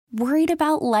Worried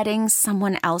about letting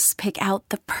someone else pick out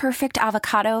the perfect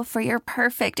avocado for your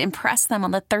perfect impress them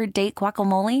on the third date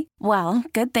guacamole? Well,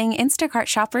 good thing Instacart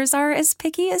shoppers are as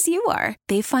picky as you are.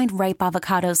 They find ripe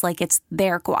avocados like it's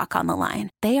their guac on the line.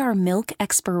 They are milk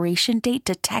expiration date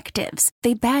detectives.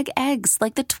 They bag eggs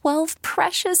like the 12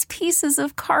 precious pieces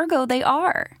of cargo they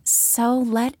are. So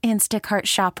let Instacart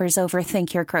shoppers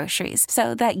overthink your groceries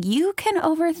so that you can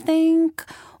overthink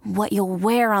what you'll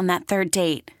wear on that third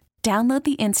date. Download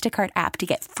the Instacart app to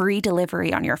get free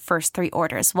delivery on your first 3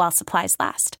 orders while supplies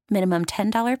last. Minimum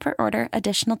 $10 per order.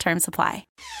 Additional terms apply.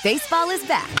 Baseball is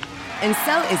back, and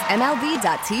so is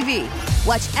MLB.tv.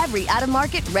 Watch every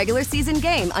out-of-market regular season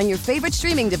game on your favorite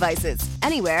streaming devices.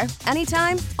 Anywhere,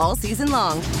 anytime, all season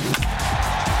long.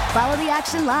 Follow the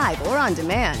action live or on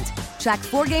demand. Track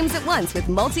 4 games at once with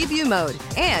multi-view mode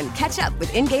and catch up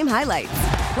with in-game highlights.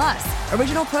 Plus,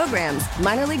 original programs,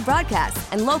 minor league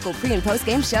broadcasts, and local pre- and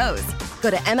post-game shows. Go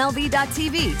to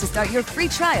MLB.tv to start your free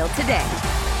trial today.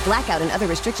 Blackout and other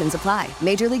restrictions apply.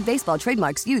 Major League Baseball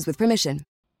trademarks used with permission.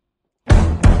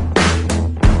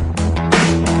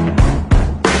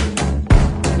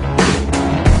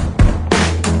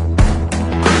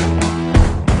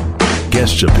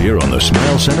 Guests appear on the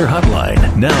Smile Center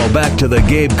hotline. Now back to the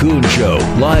Gabe Kuhn Show,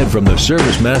 live from the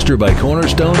Service Master by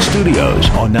Cornerstone Studios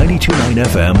on 92.9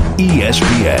 FM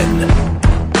ESPN.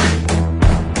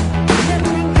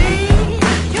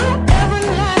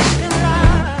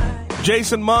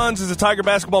 Jason Munz is a Tiger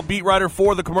basketball beat writer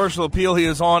for the Commercial Appeal. He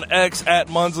is on X at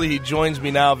Munsley. He joins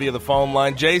me now via the phone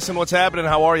line. Jason, what's happening?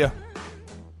 How are you?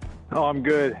 Oh, I'm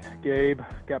good, Gabe.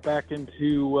 Got back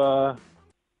into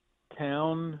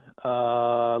town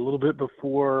a little bit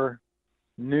before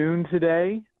noon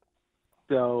today,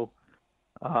 so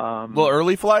a little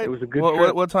early flight. It was a good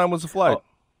trip. What time was the flight?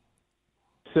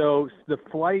 So the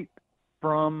flight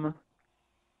from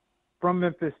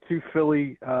Memphis to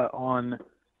Philly on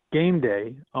game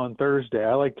day on Thursday.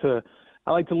 I like to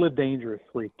live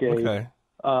dangerously, Gabe. Okay.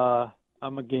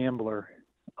 I'm a gambler.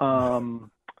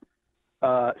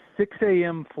 6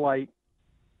 a.m. flight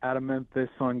out of Memphis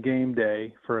on game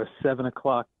day for a 7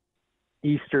 o'clock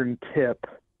Eastern tip.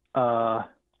 So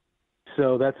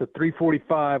that's a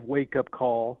 3:45 wake-up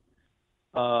call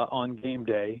on game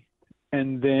day.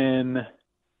 And then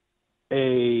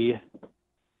a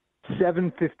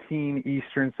 7:15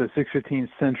 Eastern, so 6:15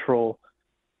 Central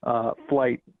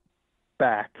flight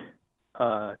back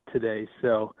today.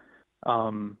 So,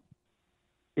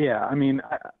 yeah, I mean,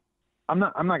 I'm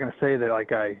not going to say that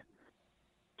like I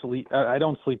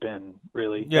don't sleep in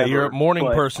really. Yeah, ever, you're a morning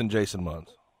person, Jason Munz.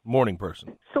 Morning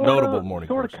person. Notable morning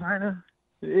person. Sort of, kind of.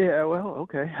 Yeah, well,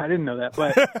 okay. I didn't know that.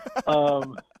 But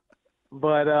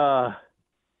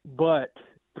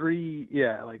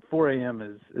 4 a.m.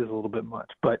 is a little bit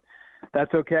much. But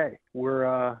that's okay.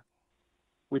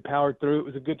 We powered through. It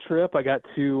was a good trip. I got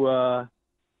to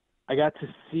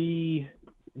see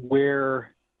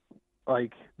where,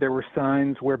 like, there were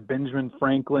signs where Benjamin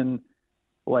Franklin,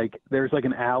 like, there's like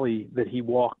an alley that he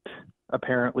walked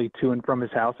apparently to and from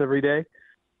his house every day.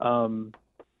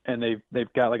 And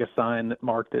they've got like a sign that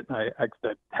marked it. And I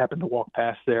happened to walk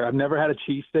past there. I've never had a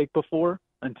cheesesteak before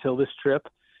until this trip.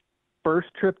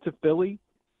 First trip to Philly,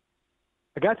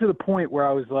 I got to the point where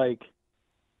I was like,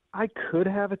 I could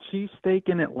have a cheesesteak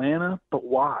in Atlanta, but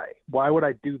why? Why would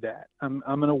I do that? I'm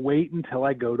going to wait until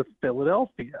I go to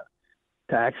Philadelphia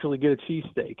to actually get a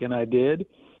cheesesteak. And I did.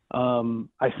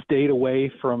 I stayed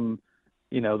away from,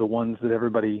 the ones that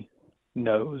everybody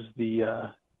knows,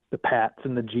 the Pats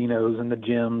and the Genos and the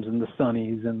Jims and the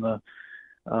Sunnies and the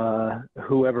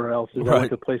whoever else. There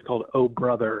was a place called Oh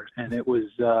Brother, and it was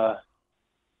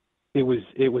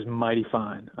mighty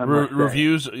fine.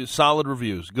 Reviews, solid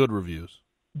reviews, good reviews.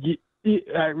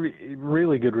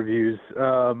 Really good reviews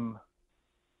from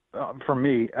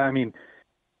me. I mean,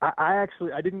 I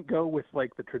didn't go with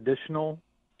like the traditional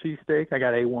cheesesteak. I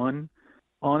got A1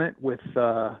 on it with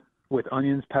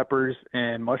onions, peppers,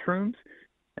 and mushrooms,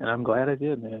 and I'm glad I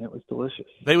did, man. It was delicious.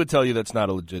 They would tell you that's not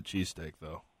a legit cheesesteak,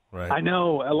 though, right? I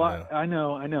know a lot. Yeah. I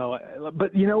know.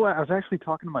 But you know what? I was actually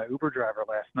talking to my Uber driver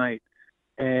last night,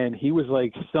 and he was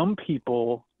like, "Some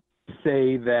people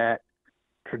say that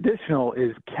traditional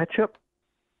is ketchup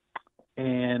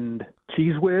and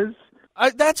Cheese Whiz."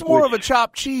 That's more of a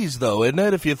chopped cheese, though, isn't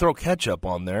it? If you throw ketchup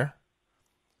on there.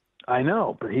 I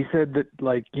know, but he said that,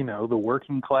 like, the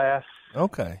working class,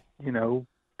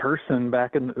 person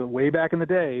way back in the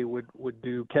day would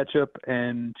do ketchup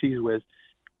and Cheese Whiz,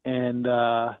 and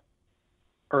or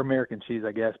American cheese,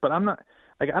 I guess. But I'm not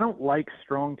I don't like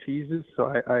strong cheeses,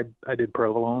 so I did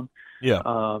provolone. Yeah.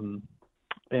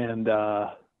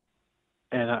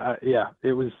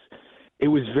 It it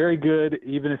was very good,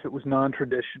 even if it was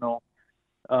non-traditional.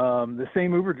 The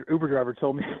same Uber driver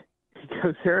told me, he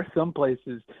goes, there are some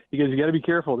places, he goes, you got to be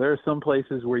careful. There are some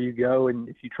places where you go, and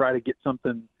if you try to get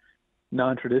something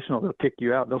non-traditional, they'll kick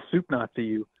you out. They'll soup Nazi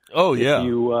you. Oh yeah.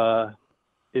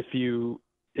 If you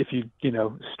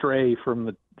stray from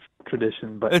the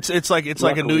tradition. But it's like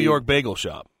a New York bagel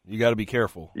shop. You got to be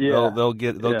careful. Yeah. They'll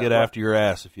get after your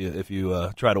ass if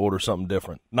you try to order something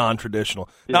different, non-traditional.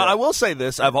 Yeah. Now I will say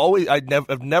this: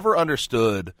 I've never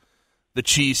understood the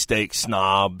cheesesteak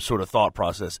snob sort of thought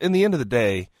process. In the end of the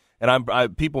day,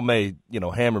 and people may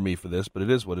hammer me for this, but it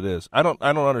is what it is. I don't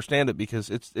understand it because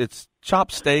it's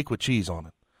chopped steak with cheese on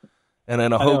it. And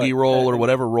then a hoagie roll or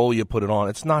whatever roll you put it on.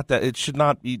 It's not that. It should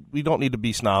not be. We don't need to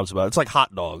be snobs about it. It's like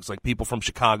hot dogs. Like people from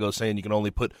Chicago saying you can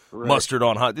only put mustard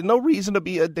on hot. There's no reason to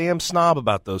be a damn snob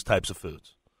about those types of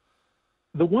foods.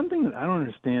 The one thing that I don't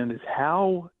understand is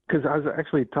how, because I was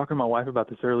actually talking to my wife about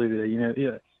this earlier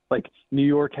today. Like New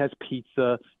York has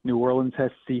pizza, New Orleans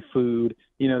has seafood.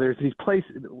 There's these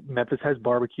places. Memphis has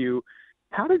barbecue.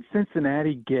 How did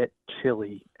Cincinnati get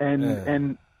chili?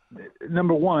 And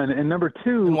number one, and number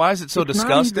two. And why is it so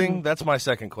disgusting? That's my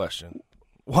second question.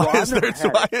 Their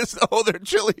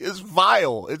chili is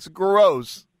vile. It's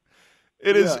gross.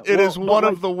 It is one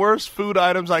of the worst food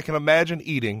items I can imagine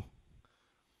eating.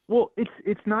 Well,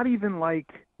 it's not even like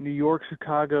New York,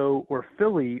 Chicago, or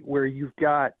Philly, where you've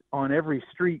got on every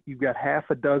street you've got half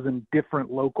a dozen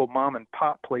different local mom and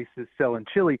pop places selling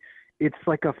chili. It's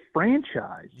like a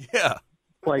franchise. Yeah.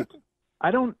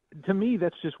 To me,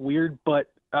 that's just weird, but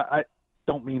I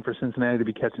don't mean for Cincinnati to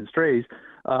be catching strays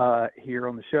here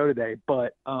on the show today,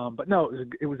 but no,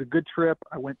 it was a good trip.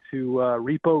 I went to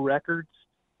Repo Records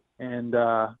and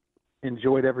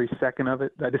enjoyed every second of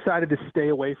it. I decided to stay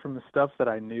away from the stuff that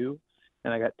I knew,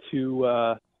 and I got two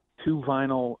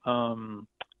vinyl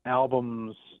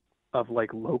albums of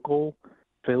like local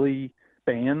Philly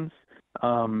bands.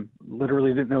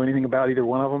 Literally didn't know anything about either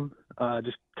one of them.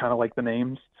 Just kind of like the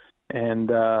names, and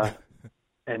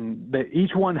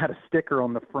each one had a sticker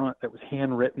on the front that was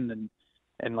handwritten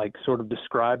and like sort of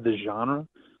described the genre.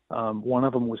 One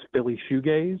of them was Philly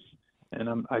shoegaze,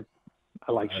 and I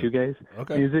like shoegaze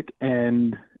music,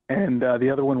 and the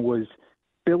other one was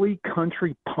Philly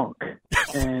country punk,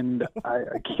 and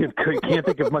I can't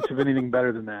think of much of anything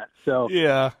better than that. So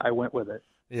yeah, I went with it.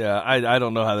 Yeah, I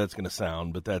don't know how that's going to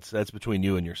sound, but that's between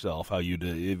you and yourself, how you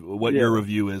do, what your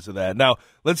review is of that. Now,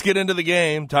 let's get into the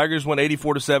game. Tigers won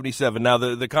 84-77. Now,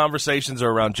 the conversations are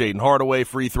around Jaden Hardaway,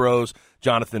 free throws,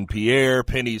 Jonathan Pierre,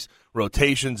 Penny's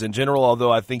rotations in general,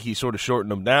 although I think he sort of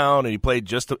shortened them down, and he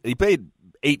played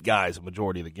 8 guys a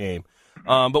majority of the game.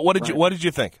 But what did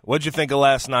you think? What did you think of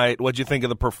last night? What did you think of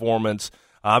the performance?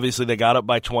 Obviously, they got up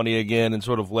by 20 again and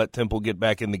sort of let Temple get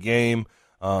back in the game.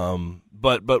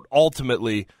 But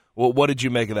ultimately, what did you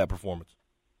make of that performance?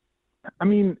 I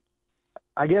mean,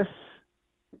 I guess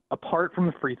apart from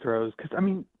the free throws, because,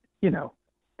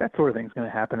 that sort of thing's going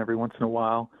to happen every once in a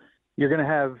while. You're going to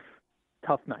have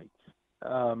tough nights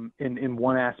in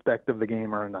one aspect of the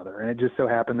game or another. And it just so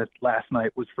happened that last night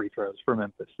was free throws for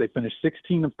Memphis. They finished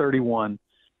 16 of 31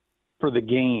 for the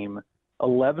game,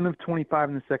 11 of 25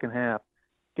 in the second half.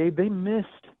 Gabe, they missed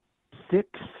 6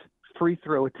 free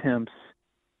throw attempts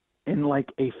in like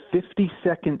a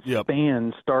 50-second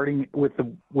span, starting with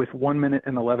 1 minute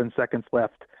and 11 seconds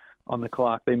left on the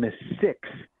clock. They missed 6.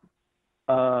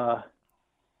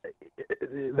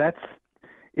 That's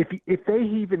if they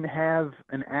even have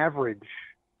an average,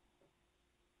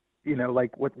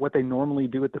 like what they normally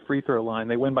do at the free throw line,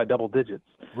 they win by double digits.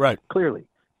 Right. Clearly.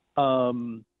 But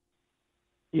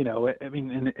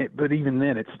even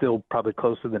then, it's still probably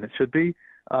closer than it should be.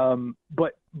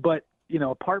 But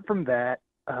apart from that,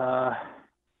 I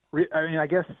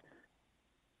guess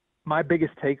my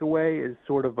biggest takeaway is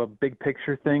sort of a big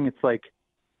picture thing. It's like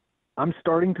I'm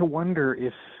starting to wonder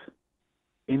if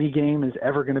any game is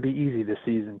ever going to be easy this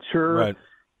season. Sure,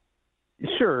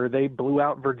 they blew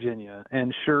out Virginia,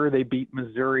 and sure, they beat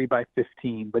Missouri by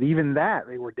 15. But even that,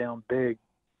 they were down big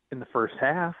in the first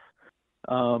half.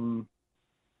 I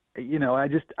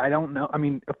don't know. I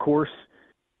mean, of course,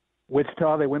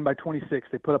 Wichita, they win by 26.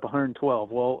 They put up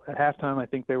 112. Well, at halftime, I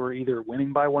think they were either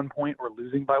winning by 1 point or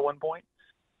losing by 1 point.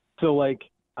 So,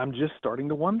 I'm just starting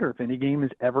to wonder if any game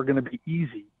is ever going to be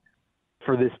easy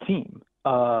for this team.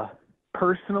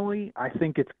 Personally, I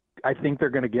think they're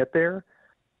going to get there.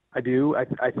 I do.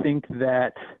 I think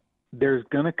that there's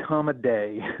going to come a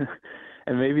day,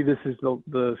 and maybe this is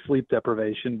the sleep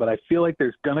deprivation, but I feel like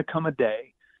there's going to come a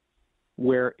day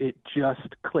where it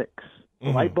just clicks. The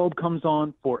light bulb comes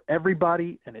on for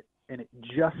everybody, and it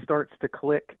just starts to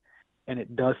click, and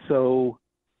it does so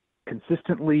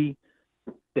consistently,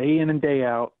 day in and day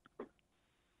out,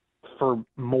 for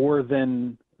more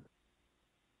than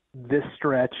this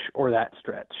stretch or that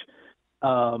stretch.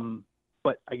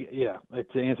 But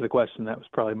to answer the question, that was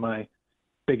probably my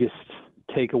biggest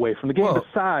takeaway from the game,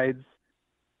 besides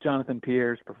Jonathan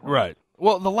Pierre's performance. Right.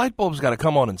 Well, the light bulb's got to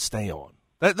come on and stay on.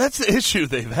 That's the issue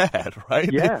they've had,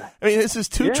 right? Yeah. I mean, this is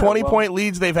two 20-point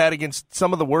leads they've had against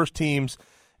some of the worst teams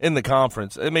in the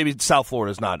conference. Maybe South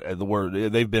Florida's not the word.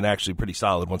 They've been actually pretty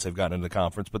solid once they've gotten into the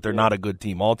conference, but they're not a good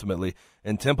team ultimately.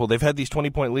 And Temple, they've had these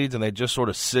 20-point leads, and they just sort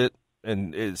of sit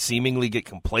and seemingly get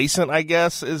complacent, I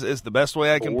guess, is the best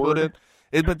way I can put it.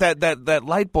 But that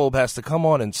light bulb has to come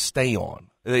on and stay on.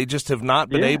 They just have not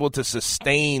been able to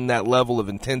sustain that level of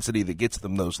intensity that gets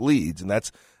them those leads, and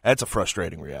that's a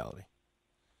frustrating reality.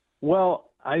 Well,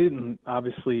 I didn't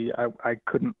obviously. I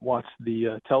couldn't watch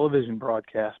the television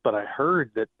broadcast, but I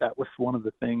heard that was one of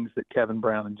the things that Kevin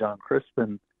Brown and John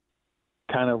Crispin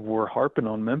kind of were harping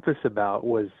on Memphis about,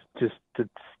 was just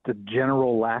the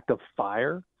general lack of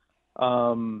fire.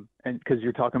 And because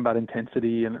you're talking about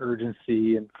intensity and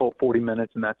urgency and full 40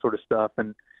 minutes and that sort of stuff,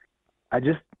 and I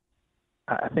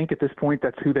think at this point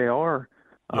that's who they are.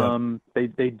 Yeah.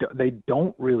 They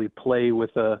don't really play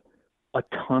with a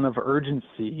ton of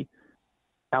urgency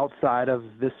outside of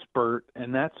this spurt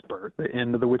and that spurt, the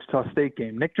end of the Wichita State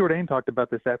game. Nick Jourdain talked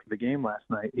about this after the game last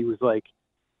night. He was like,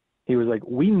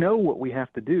 we know what we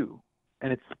have to do,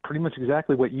 and it's pretty much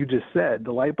exactly what you just said.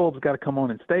 The light bulb's got to come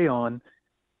on and stay on.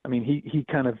 I mean, he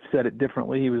kind of said it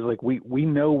differently. He was like, we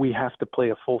know we have to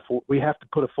play we have to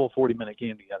put a full 40-minute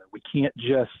game together. We can't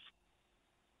just,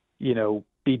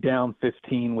 be down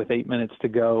 15 with 8 minutes to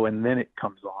go and then it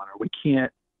comes on, or we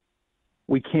can't.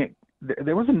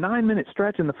 There was a 9-minute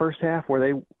stretch in the first half where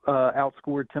they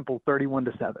outscored Temple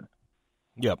 31-7.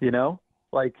 Yep.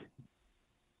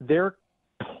 They're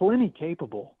plenty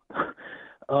capable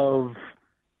of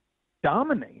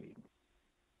dominating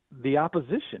the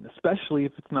opposition, especially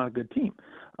if it's not a good team.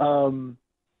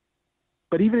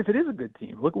 But even if it is a good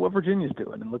team, look at what Virginia's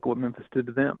doing and look at what Memphis did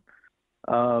to them.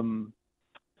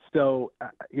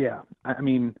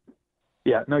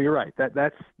 No, you're right.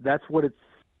 That's what it's.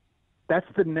 That's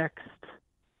the next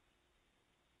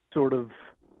sort of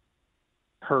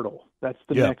hurdle. That's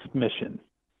the next mission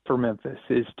for Memphis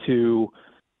is to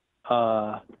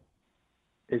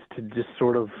just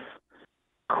sort of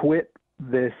quit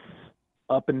this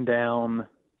up and down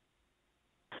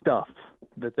stuff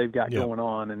that they've got going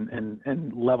on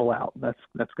and level out. That's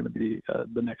going to be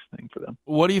the next thing for them.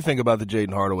 What do you think about the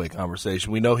Jaden Hardaway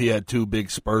conversation? We know he had two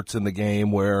big spurts in the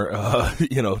game where,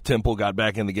 Temple got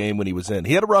back in the game when he was in.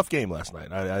 He had a rough game last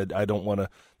night. I don't want to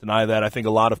deny that. I think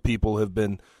a lot of people have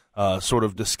been sort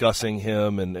of discussing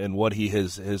him and what he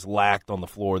has lacked on the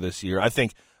floor this year. I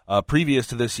think previous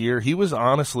to this year, he was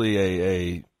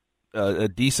honestly a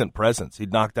decent presence.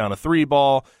 He'd knock down a three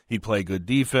ball. He'd play good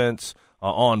defense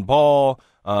on ball,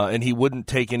 and he wouldn't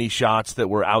take any shots that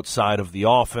were outside of the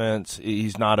offense.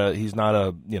 He's not a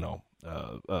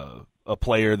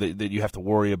player that you have to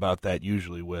worry about that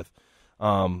usually with.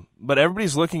 But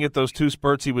everybody's looking at those two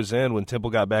spurts he was in when Temple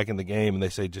got back in the game, and they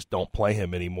say just don't play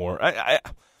him anymore.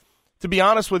 To be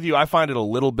honest with you, I find it a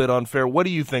little bit unfair. What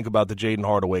do you think about the Jaden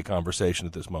Hardaway conversation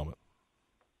at this moment?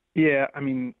 Yeah, I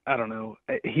mean, I don't know.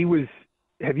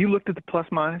 Have you looked at the plus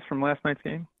minus from last night's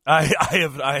game? I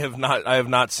have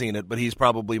not seen it, but he's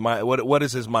probably what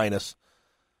is his minus?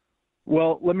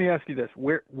 Well, let me ask you this: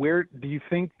 where do you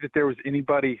think that there was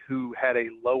anybody who had a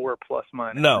lower plus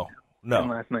minus? No. In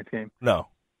last night's game, no.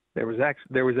 There was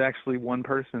actually one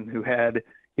person who had.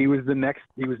 He was next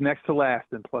to last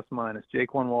in plus minus.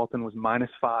 Jaquan Walton was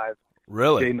 -5.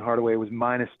 Really? Jaden Hardaway was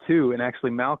 -2, and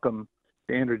actually Malcolm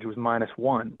Dandridge was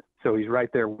 -1. So he's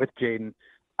right there with Jaden.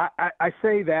 I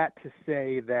say that to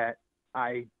say that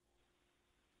I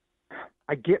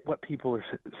get what people are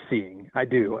seeing. I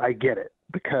do. I get it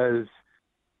because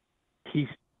he's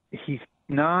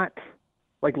not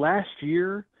like last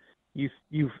year.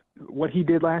 You've what he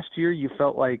did last year. You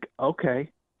felt like, okay,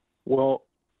 well,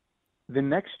 the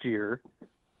next year,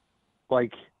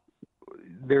 like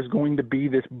there's going to be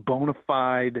this bona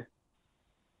fide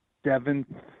 7th,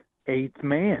 8th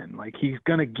man. Like he's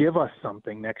going to give us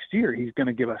something next year. He's going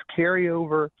to give us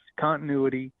carryover,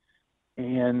 continuity,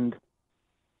 and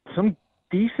some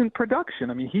decent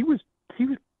production. I mean, he was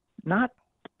not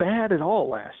bad at all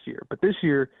last year, but this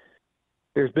year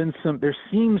there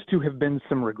seems to have been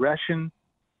some regression.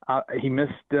 He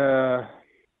missed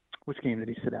which game did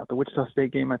he sit out? The Wichita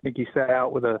State game. I think he sat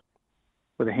out with a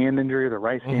hand injury or the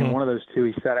Rice game. Mm-hmm. One of those two.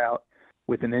 He sat out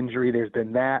with an injury. There's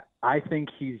been that. I think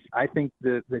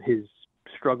that his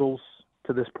struggles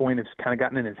to this point has kind of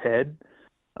gotten in his head.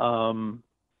 I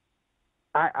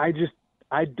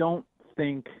don't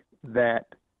think that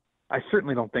 – I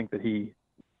certainly don't think that he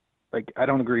 – like, I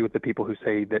don't agree with the people who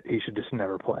say that he should just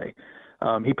never play.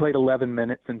 He played 11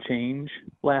 minutes and change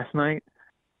last night.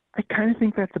 I kind of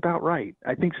think that's about right.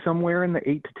 I think somewhere in the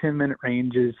 8 to 10 minute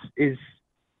range is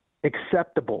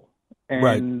acceptable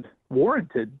and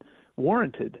warranted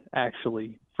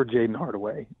actually for Jaden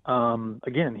Hardaway.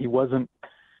 Again, he wasn't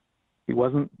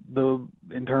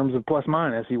in terms of plus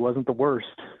minus, he wasn't the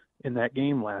worst in that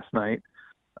game last night.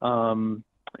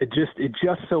 It just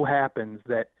so happens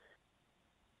that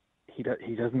he's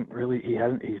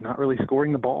not really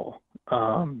scoring the ball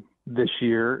this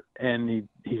year, and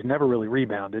he's never really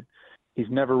rebounded. He's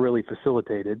never really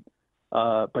facilitated.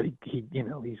 But he's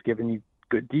given you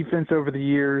good defense over the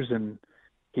years, and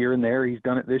here and there he's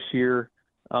done it this year.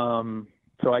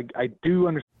 So I do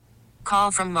understand.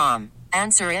 Call from mom.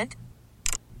 Answer it.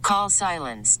 Call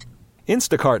silenced.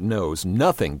 Instacart knows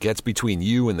nothing gets between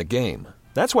you and the game.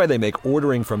 That's why they make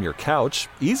ordering from your couch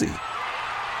easy.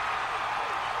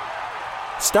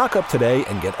 Stock up today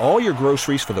and get all your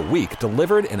groceries for the week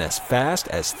delivered in as fast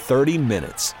as 30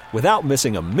 minutes without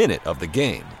missing a minute of the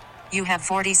game. You have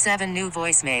 47 new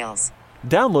voicemails.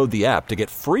 Download the app to get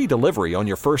free delivery on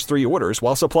your first 3 orders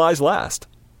while supplies last.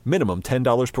 Minimum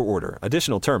 $10 per order.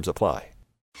 Additional terms apply.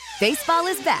 Baseball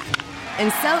is back, and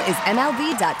so is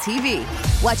MLB.tv.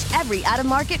 Watch every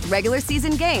out-of-market regular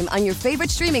season game on your favorite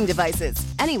streaming devices,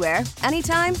 anywhere,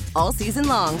 anytime, all season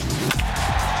long.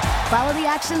 Follow the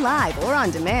action live or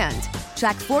on demand.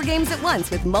 Track 4 games at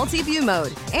once with multi-view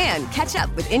mode and catch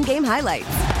up with in-game highlights.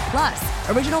 Plus,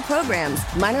 original programs,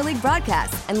 minor league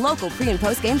broadcasts, and local pre- and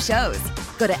post-game shows.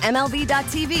 Go to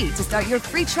MLB.tv to start your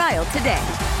free trial today.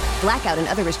 Blackout and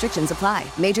other restrictions apply.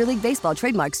 Major League Baseball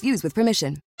trademarks used with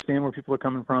permission. I understand where people are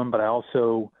coming from, but I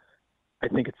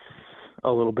think it's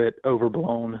a little bit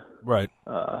overblown. Right.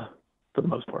 For the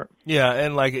most part. Yeah,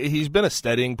 and like he's been a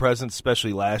steadying presence,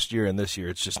 especially last year, and this year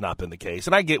it's just not been the case.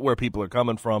 And I get where people are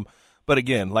coming from, but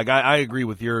again, like I agree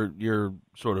with your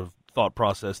sort of thought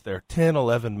process there. 10,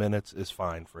 11 minutes is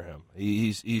fine for him.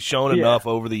 He's shown enough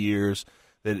over the years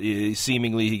that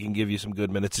seemingly he can give you some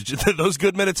good minutes. Those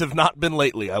good minutes have not been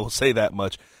lately, I will say that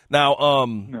much. Now,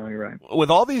 no, you're right. With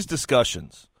all these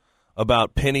discussions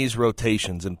about Penny's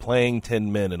rotations and playing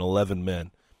 10 men and 11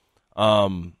 men,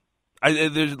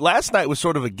 last night was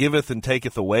sort of a giveth and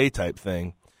taketh away type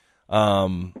thing.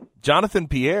 Jonathan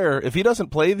Pierre, if he doesn't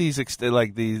play these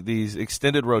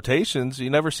extended rotations, you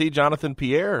never see Jonathan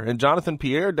Pierre. And Jonathan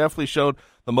Pierre definitely showed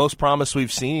the most promise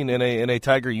we've seen in a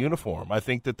Tiger uniform. I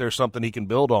think that there's something he can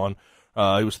build on.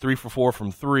 He was 3 for 4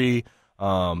 from 3.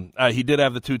 He did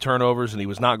have the 2 turnovers, and he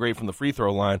was not great from the free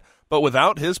throw line. But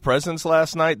without his presence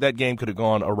last night, that game could have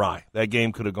gone awry. That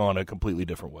game could have gone a completely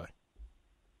different way.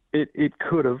 It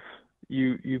could have.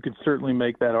 You could certainly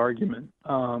make that argument.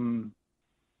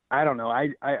 I don't know.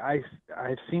 I've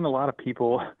seen a lot of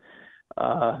people,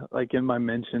 like in my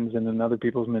mentions and in other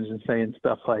people's mentions, saying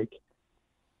stuff like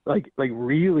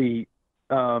really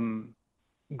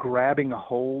grabbing a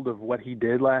hold of what he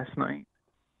did last night,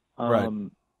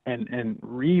 and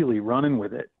really running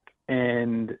with it.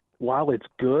 And while it's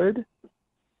good,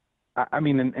 I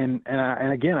mean, and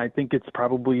again, I think it's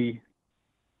probably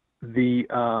the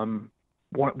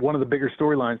one of the bigger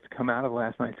storylines to come out of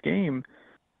last night's game.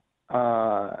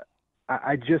 I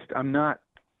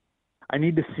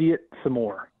need to see it some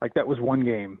more. Like, that was one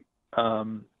game.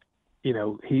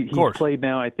 He's played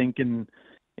now, I think in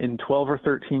 12 or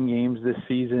 13 games this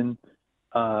season.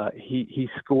 He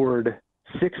scored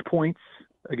 6 points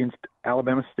against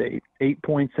Alabama State, 8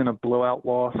 points in a blowout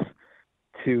loss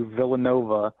to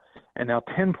Villanova, and now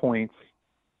 10 points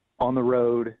on the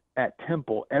road at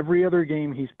Temple. Every other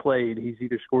game he's played, he's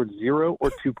either scored 0 or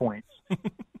 2 points.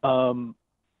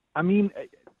 I mean,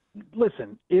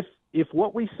 listen, if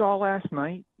what we saw last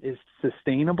night is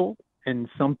sustainable and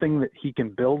something that he can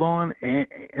build on,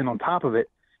 and on top of it,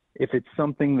 if it's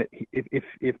something that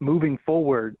if moving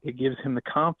forward, it gives him the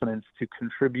confidence to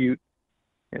contribute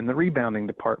in the rebounding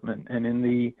department and in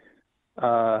the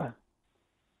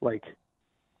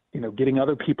getting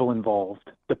other people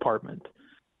involved department,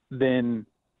 then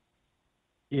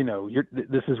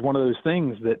this is one of those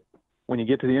things that when you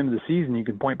get to the end of the season, you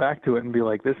can point back to it and be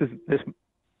like, this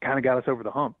kind of got us over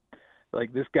the hump.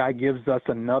 Like, this guy gives us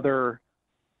another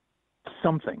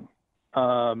something.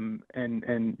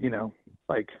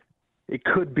 It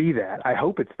could be that. I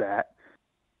hope it's that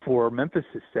for Memphis'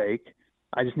 sake.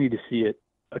 I just need to see it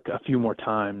a few more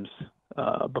times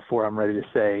before I'm ready to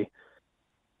say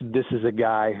this is a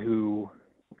guy who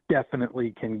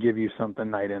definitely can give you something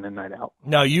night in and night out.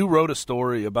 Now, you wrote a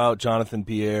story about Jonathan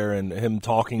Pierre and him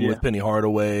talking with Penny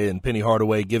Hardaway and Penny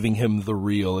Hardaway giving him the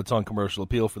real. It's on Commercial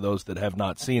Appeal for those that have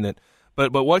not seen it.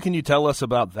 But what can you tell us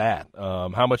about that?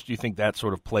 How much do you think that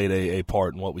sort of played a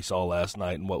part in what we saw last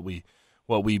night and what we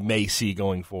may see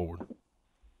going forward?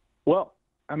 Well,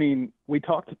 I mean, we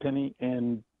talked to Penny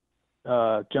and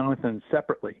Jonathan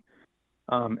separately,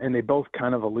 and they both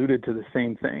kind of alluded to the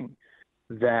same thing,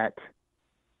 that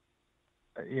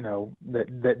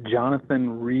that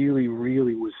Jonathan really,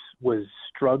 really was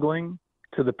struggling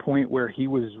to the point where he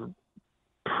was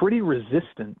pretty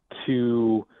resistant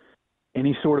to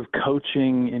any sort of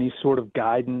coaching, any sort of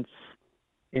guidance,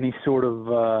 any sort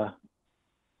of,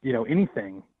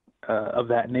 anything of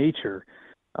that nature.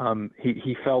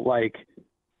 He felt like,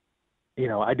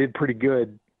 I did pretty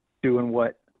good doing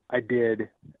what I did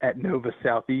at Nova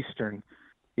Southeastern.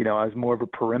 I was more of a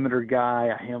perimeter guy.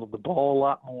 I handled the ball a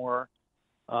lot more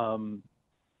than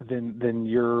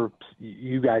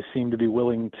you guys seem to be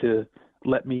willing to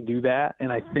let me do that.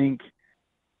 And I think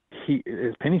he,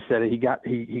 as Penny said it, he got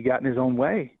in his own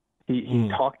way.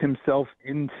 He talked himself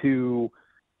into,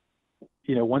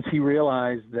 once he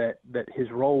realized that his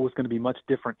role was going to be much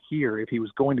different here, if he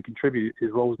was going to contribute,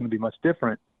 his role was going to be much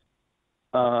different.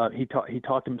 He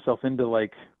talked himself into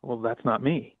like, well, that's not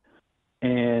me,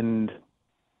 and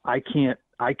I can't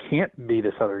be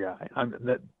this other guy.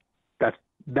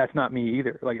 That's not me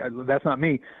either. Like, that's not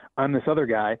me. I'm this other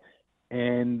guy.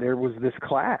 And there was this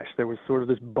clash. There was sort of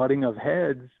this butting of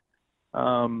heads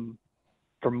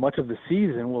for much of the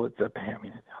season. Well,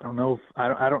 I don't know.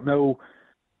 I don't know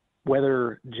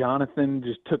whether Jonathan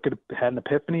just had an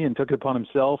epiphany and took it upon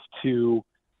himself to,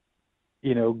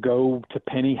 go to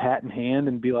Penny hat in hand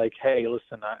and be like, hey,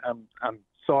 listen, I'm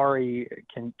sorry.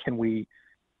 Can we,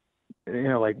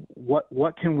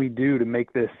 what can we do to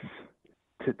make this,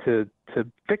 to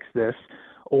fix this?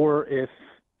 Or if,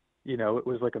 it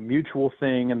was like a mutual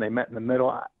thing and they met in the middle.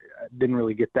 I didn't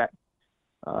really get that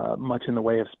much in the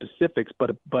way of specifics,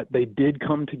 but they did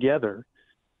come together,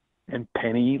 and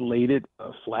Penny laid it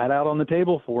flat out on the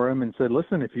table for him and said,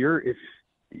 listen, if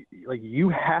you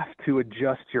have to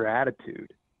adjust your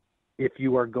attitude if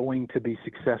you are going to be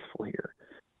successful here.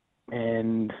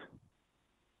 And,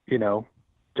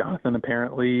 Jonathan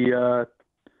apparently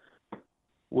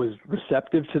was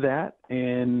receptive to that.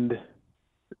 And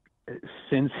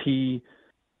since he,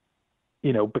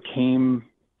 became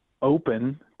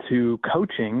open to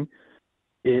coaching,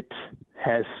 it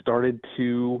has started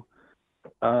to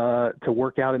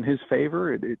work out in his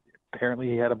favor. Apparently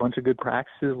he had a bunch of good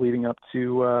practices leading up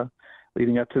to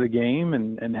the game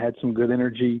and had some good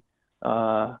energy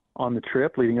on the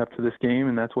trip leading up to this game.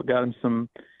 And that's what got him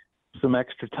some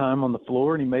extra time on the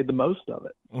floor, and he made the most of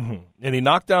it. Mm-hmm. And he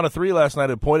knocked down a three last night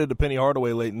and pointed to Penny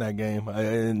Hardaway late in that game.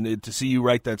 And to see you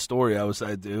write that story,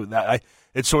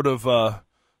 it sort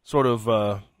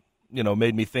of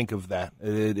made me think of that.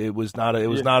 It was not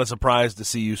a surprise to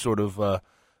see you sort of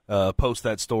post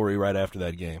that story right after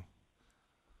that game.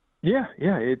 Yeah.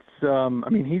 It's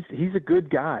he's a good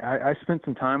guy. I spent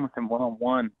some time with him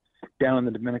one-on-one down in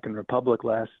the Dominican Republic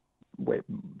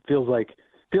feels like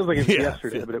it's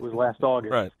yesterday, but it was last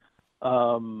August. Right.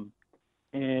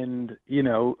 And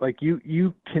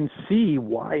you can see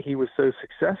why he was so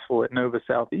successful at Nova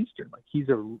Southeastern. Like, he's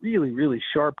a really, really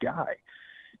sharp guy.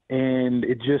 And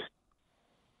it just,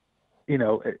 in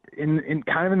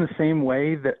kind of in the same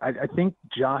way that I think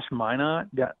Josh Minot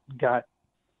got,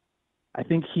 I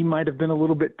think he might have been a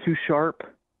little bit too sharp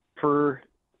for,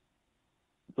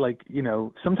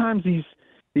 sometimes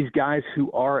these guys who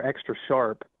are extra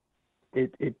sharp,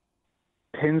 it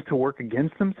tends to work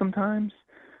against them sometimes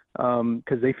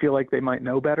because they feel like they might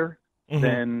know better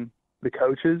than the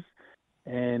coaches,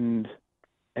 and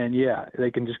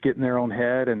they can just get in their own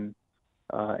head and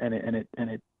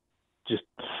it just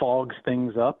fogs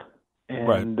things up.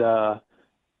 And right.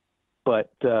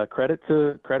 But credit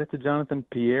to Jonathan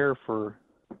Pierre for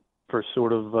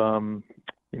sort of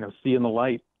seeing the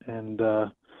light and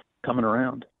coming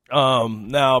around.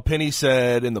 Now, Penny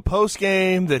said in the post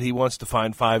game that he wants to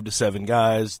find 5 to 7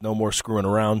 guys. No more screwing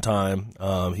around time.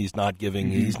 He's not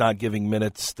giving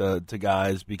minutes to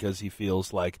guys because he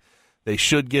feels like they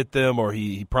should get them, or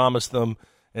he promised them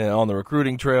on the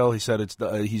recruiting trail. He said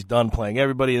he's done playing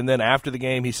everybody. And then after the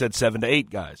game, he said 7 to 8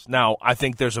 guys. Now, I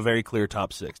think there's a very clear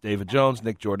top 6: David Jones,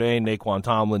 Nick Jourdain, Naquan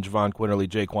Tomlin, Javon Quinterly,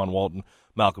 Jaquan Walton,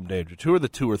 Malcolm Dandridge. Who are the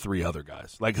 2 or 3 other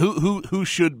guys? Like, who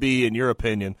should be, in your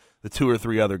opinion, the 2 or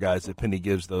 3 other guys that Penny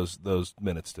gives those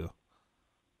minutes to?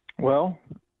 Well,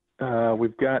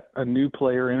 we've got a new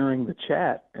player entering the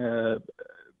chat.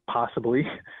 possibly.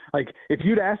 Like, if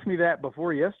you'd asked me that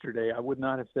before yesterday, I would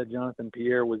not have said Jonathan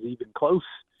Pierre was even close,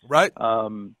 right,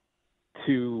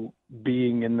 to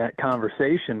being in that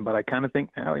conversation. But I kind of think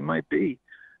now he might be,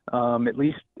 at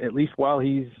least while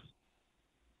he's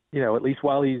got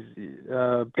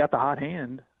the hot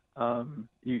hand.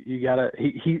 You gotta.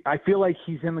 I feel like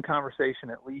he's in the conversation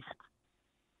at least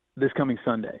this coming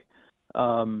Sunday.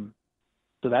 So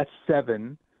that's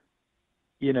 7.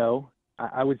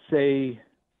 I would say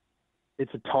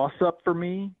it's a toss-up for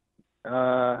me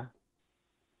for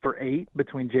 8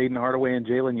 between Jaden Hardaway and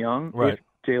Jalen Young. Right. If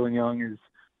Jalen Young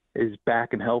is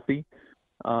back and healthy.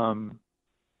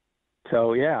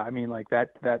 So yeah, I mean, like that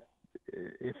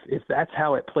if that's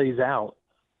how it plays out,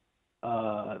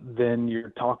 then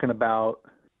you're talking about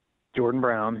Jordan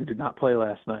Brown, who did not play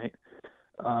last night,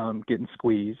 getting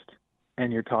squeezed,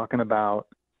 and you're talking about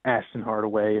Ashton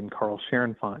Hardaway and Carl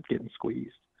Scherenfant getting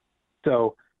squeezed.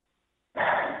 So,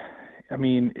 I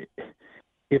mean,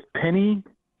 if Penny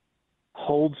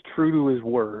holds true to his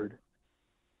word,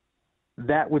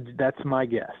 that's my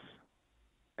guess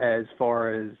as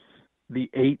far as the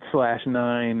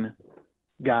 8/9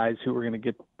 guys who are going to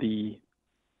get the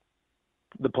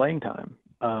playing time.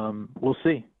 We'll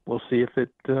see. We'll see if it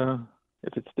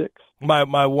sticks.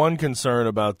 My one concern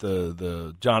about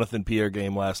the Jonathan Pierre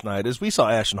game last night is we saw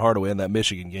Ashton Hardaway in that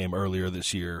Michigan game earlier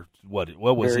this year. What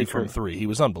was he from 3? He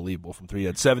was unbelievable from 3. He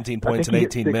had 17 points in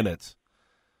 18 minutes.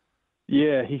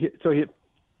 Yeah, he hit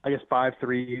I guess 5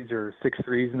 threes or 6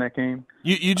 threes in that game.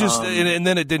 You just and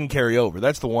then it didn't carry over.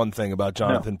 That's the one thing about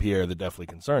Jonathan Pierre that definitely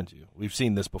concerns you. We've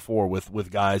seen this before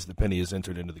with guys that Penny has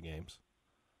entered into the games.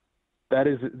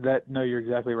 No, you're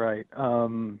exactly right.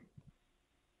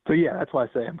 So yeah, that's why I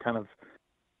say I'm kind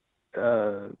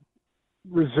of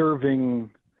reserving.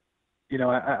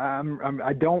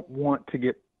 I don't want to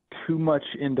get too much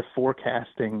into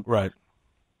forecasting, right?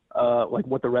 Like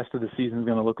what the rest of the season is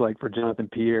going to look like for Jonathan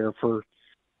Pierre for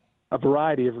a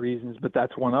variety of reasons, but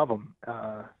that's one of them.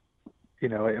 I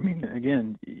mean,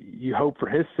 again, you hope for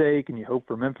his sake and you hope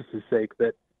for Memphis's sake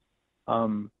that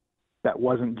that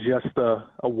wasn't just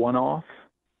a one-off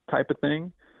type of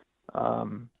thing.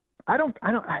 I don't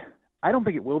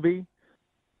think it will be.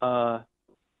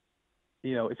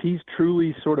 If he's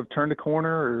truly sort of turned a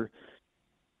corner or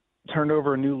turned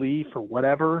over a new leaf or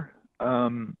whatever,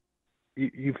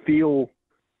 you feel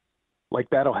like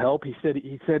that'll help. He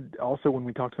said also when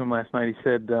we talked to him last night, he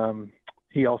said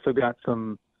he also got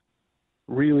some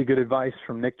really good advice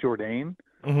from Nick Jourdain.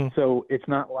 Mm-hmm. So it's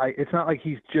not like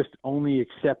he's just only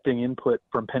accepting input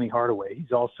from Penny Hardaway.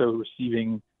 He's also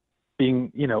being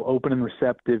open and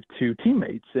receptive to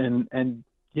teammates, and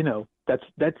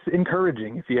that's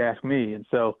encouraging if you ask me. And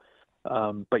so,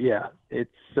 but yeah,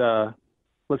 it's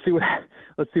let's see what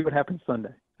happens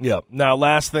Sunday. Yeah. Now,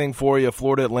 last thing for you,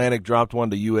 Florida Atlantic dropped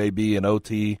one to UAB in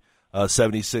OT,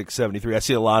 76-73. I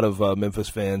see a lot of Memphis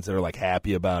fans that are like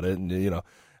happy about it, and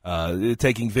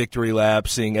taking victory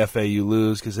laps, seeing FAU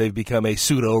lose because they've become a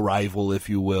pseudo rival, if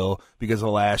you will, because of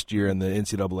last year in the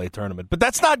NCAA tournament. But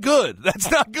that's not good. That's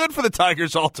not good for the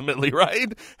Tigers ultimately,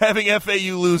 right? Having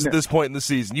FAU lose at this point in the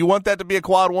season. You want that to be a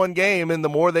quad 1 game, and the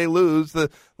more they lose,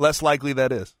 the less likely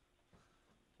that is.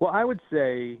 Well, I would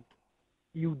say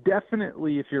you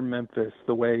definitely, if you're Memphis,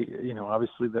 the way,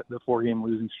 obviously the 4-game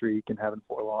losing streak and having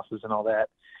 4 losses and all that,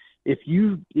 if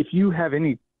you have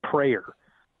any prayer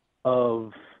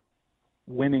of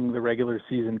winning the regular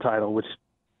season title, which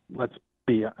let's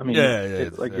be, I mean,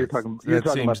 you're talking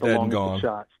about the longest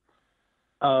shots.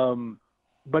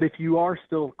 But if you are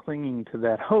still clinging to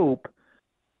that hope,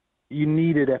 you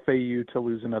needed FAU to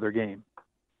lose another game.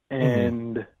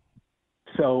 And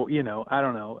so, I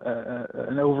don't know,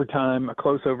 a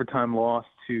close overtime loss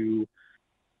to,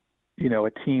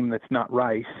 a team that's not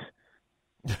Rice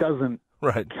doesn't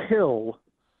kill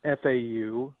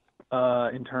FAU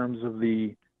in terms of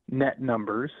the net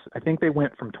numbers. I think they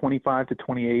went from 25 to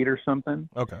 28 or something.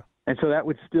 Okay. And so that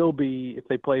would still be, if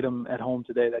they played them at home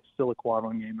today, that's still a quad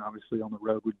 1 game. Obviously on the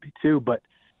road would be too. But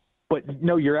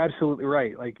no, you're absolutely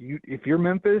right. Like if you're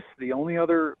Memphis, the only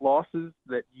other losses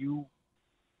that you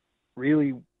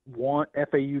really want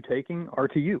FAU taking are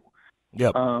to you.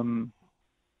 Yep.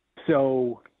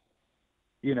 So,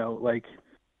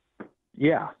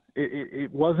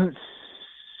 it wasn't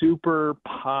super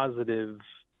positive.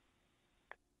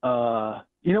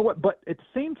 You know what? But at the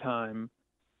same time,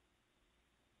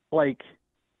 you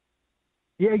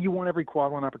want every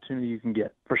quad 1 opportunity you can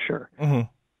get for sure. Mm-hmm.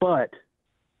 But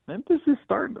Memphis is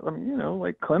starting.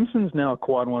 Clemson's now a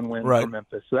quad 1 win for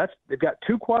Memphis. So they've got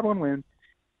 2 quad 1 wins.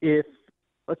 If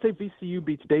let's say VCU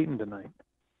beats Dayton tonight,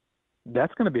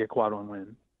 that's going to be a quad 1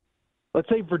 win. let's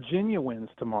say Virginia wins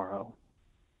tomorrow.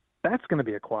 That's going to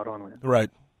be a quad one win. Right.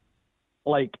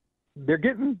 Like, they're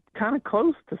getting kind of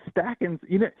close to stacking.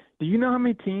 Do you know how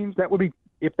many teams that would be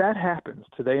if that happens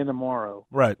today and tomorrow?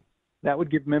 Right. That would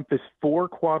give Memphis 4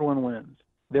 quad one wins.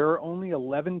 There are only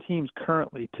 11 teams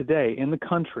currently today in the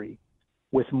country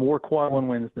with more quad one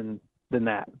wins than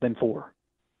 4.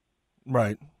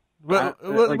 Right. That's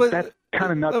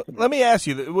kind of nuts. Let me ask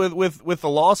you, with the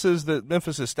losses that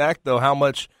Memphis has stacked, though, how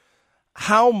much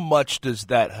does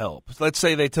that help? Let's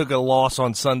say they took a loss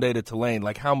on Sunday to Tulane.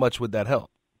 Like, how much would that help?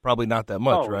 Probably not that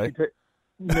much, right?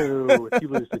 No, if you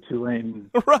lose to Tulane,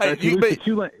 right? If you lose to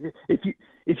Tulane,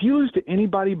 if you lose to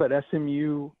anybody but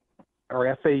SMU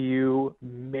or FAU,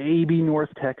 maybe North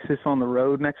Texas on the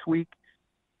road next week,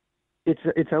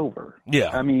 it's over. Yeah,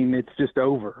 I mean, it's just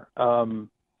over.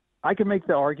 I can make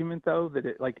the argument though that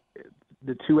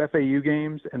the 2 FAU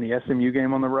games and the SMU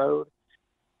game on the road,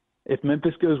 if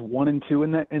Memphis goes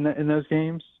 1-2 in those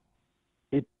games,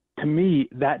 to me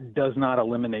that does not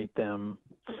eliminate them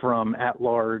from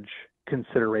at-large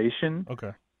consideration.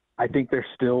 Okay. I think they're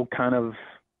still kind of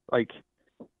like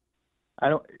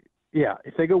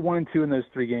if they go 1-2 in those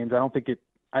 3 games, I don't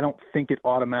think it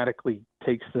automatically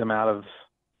takes them out of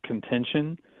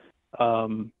contention.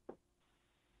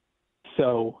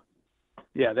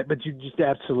 But you just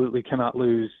absolutely cannot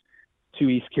lose to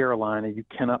East Carolina. You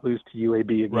cannot lose to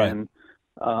UAB again.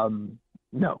 Right.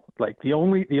 No, like the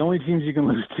only teams you can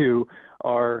lose to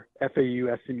are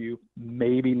FAU, SMU,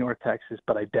 maybe North Texas,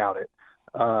 but I doubt it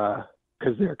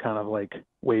because they're kind of like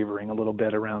wavering a little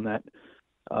bit around that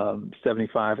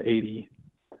 75-80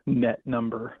 net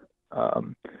number.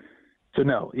 It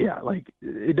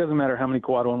doesn't matter how many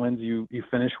quad one wins you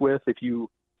finish with. If you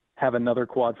have another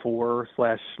quad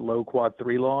 4/low quad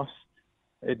 3 loss,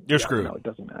 you're screwed. No, it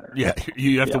doesn't matter. Yeah,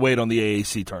 you have to wait on the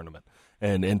AAC tournament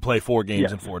and play 4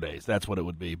 games in 4 days. That's what it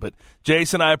would be. But,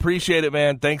 Jason, I appreciate it,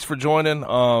 man. Thanks for joining.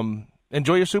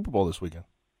 Enjoy your Super Bowl this weekend.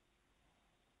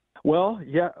 Well,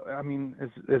 yeah, I mean, as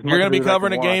you're going to be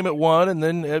covering a game at 1, and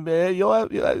then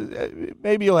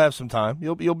maybe you'll have some time.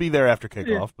 You'll be there after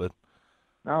kickoff, but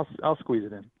I'll squeeze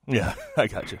it in. Yeah, I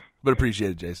got you. But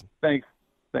appreciate it, Jason. Thanks.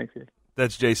 Gabe.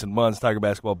 That's Jason Munz, Tiger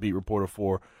basketball beat reporter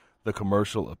for the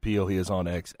Commercial Appeal. He is on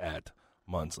X at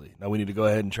Munsley. Now we need to go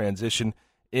ahead and transition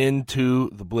into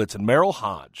the Blitz. And Merrill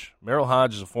Hodge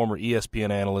is a former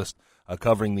ESPN analyst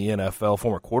covering the NFL,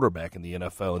 former quarterback in the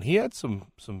NFL, and he had some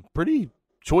pretty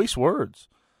choice words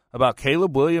about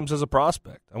Caleb Williams as a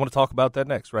prospect. I want to talk about that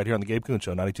next, right here on the Gabe Kuhn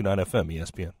Show, 92.9 FM,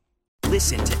 ESPN.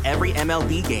 Listen to every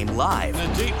MLB game live.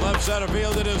 In the deep left center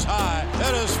field, it is high,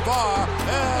 it is far,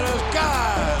 it is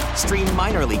gone. Stream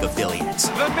minor league affiliates.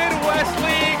 The Midwest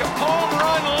League home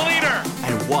run leader.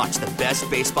 And watch the best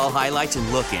baseball highlights and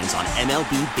look-ins on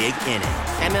MLB Big Inning.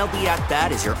 MLB At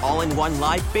Bat is your all-in-one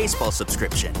live baseball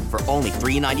subscription for only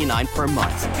 $3.99 per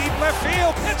month. Deep left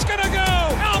field, it's gonna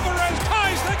go. Alvarez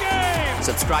ties the game.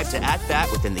 Subscribe to At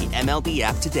Bat within the MLB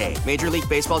app today. Major League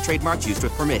Baseball trademarks used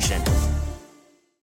with permission.